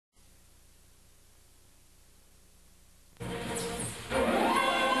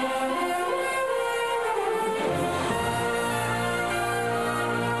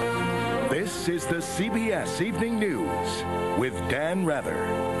is the CBS Evening News with Dan Rather.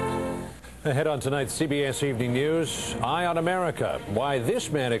 Ahead on tonight's CBS Evening News, Eye on America, why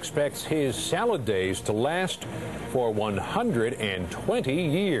this man expects his salad days to last for 120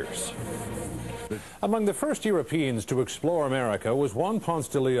 years. Among the first Europeans to explore America was Juan Ponce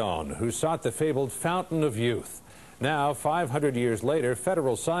de Leon, who sought the fabled fountain of youth. Now, 500 years later,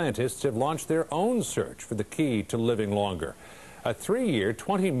 federal scientists have launched their own search for the key to living longer. A 3-year,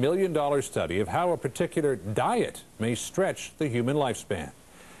 $20 million study of how a particular diet may stretch the human lifespan.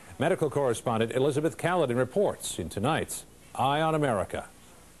 Medical correspondent Elizabeth Caledon reports in tonight's Eye on America.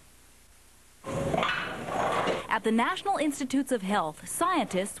 At the National Institutes of Health,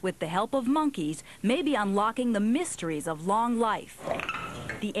 scientists, with the help of monkeys, may be unlocking the mysteries of long life.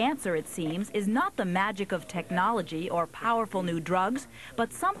 The answer, it seems, is not the magic of technology or powerful new drugs,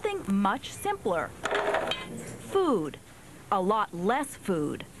 but something much simpler. Food. A lot less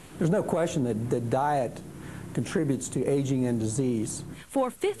food. There's no question that diet contributes to aging and disease. For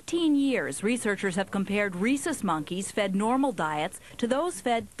 15 years, researchers have compared rhesus monkeys fed normal diets to those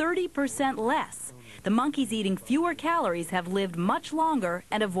fed 30% less. The monkeys eating fewer calories have lived much longer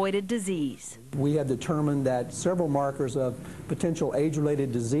and avoided disease. We have determined that several markers of potential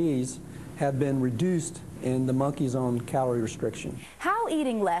age-related disease have been reduced in the monkeys on calorie restriction. How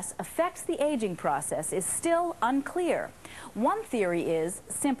eating less affects the aging process is still unclear. One theory is,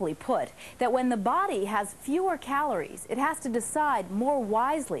 simply put, that when the body has fewer calories, it has to decide more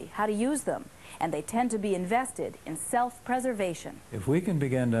wisely how to use them, and they tend to be invested in self-preservation. If we can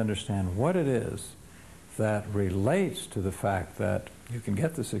begin to understand what it is that relates to the fact that you can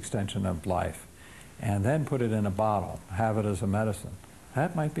get this extension of life and then put it in a bottle, have it as a medicine,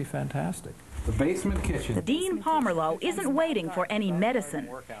 that might be fantastic. The basement kitchen. Dean Pomerleau isn't waiting for any medicine.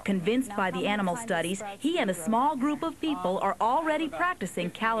 Convinced by the animal studies, he and a small group of people are already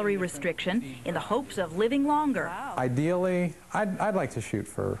practicing calorie restriction in the hopes of living longer. Ideally, I'd like to shoot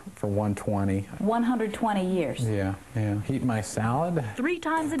for 120. 120 years. Yeah. Eat my salad. 3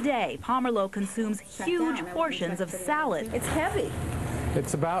 times a day, Pomerleau consumes huge portions of salad. It's heavy.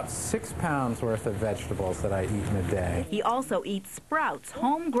 It's about 6 pounds worth of vegetables that I eat in a day. He also eats sprouts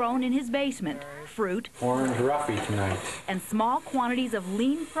homegrown in his basement, fruit, Orange Ruffy tonight. and small quantities of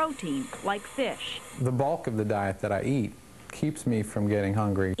lean protein like fish. The bulk of the diet that I eat keeps me from getting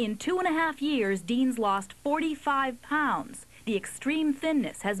hungry. In 2.5 years, Dean's lost 45 pounds. The extreme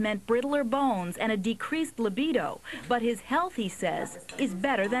thinness has meant brittler bones and a decreased libido, but his health, he says, is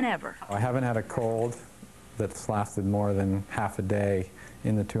better than ever. I haven't had a cold that's lasted more than half a day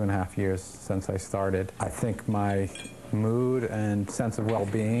in the 2.5 years since I started. I think my mood and sense of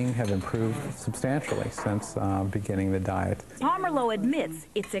well-being have improved substantially since beginning the diet. Pomerleau admits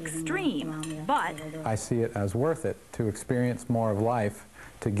it's extreme, but I see it as worth it to experience more of life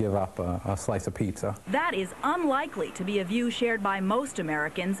to give up a slice of pizza. that is unlikely to be a view shared by most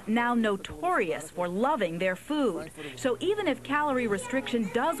Americans, now notorious for loving their food. So even if calorie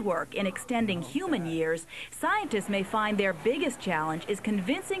restriction does work in extending human years, scientists may find their biggest challenge is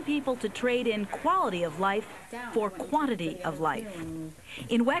convincing people to trade in quality of life for quantity of life.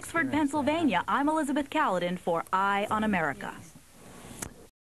 In Wexford, Pennsylvania, I'm Elizabeth Caledon for Eye on America.